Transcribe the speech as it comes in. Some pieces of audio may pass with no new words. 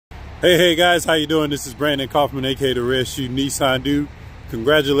Hey guys, how you doing? This is Brandon Kaufman, aka the Red Shoe Nissan Dude.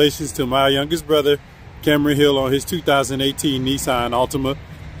 Congratulations to my youngest brother, Kameron Hill, on his 2018 Nissan Altima.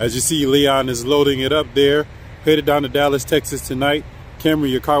 As you see, Leon is loading it up there, headed down to Dallas, Texas tonight.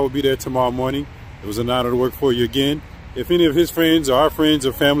 Kameron, your car will be there tomorrow morning. It was an honor to work for you again. If any of his friends or our friends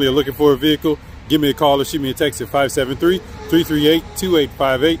or family are looking for a vehicle, give me a call or shoot me a text at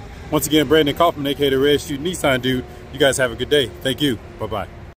 573-338-2858. Once again, Brandon Kaufman, aka the Red Shoe Nissan Dude. You guys have a good day. Thank you.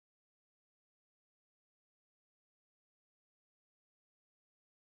 Bye-bye.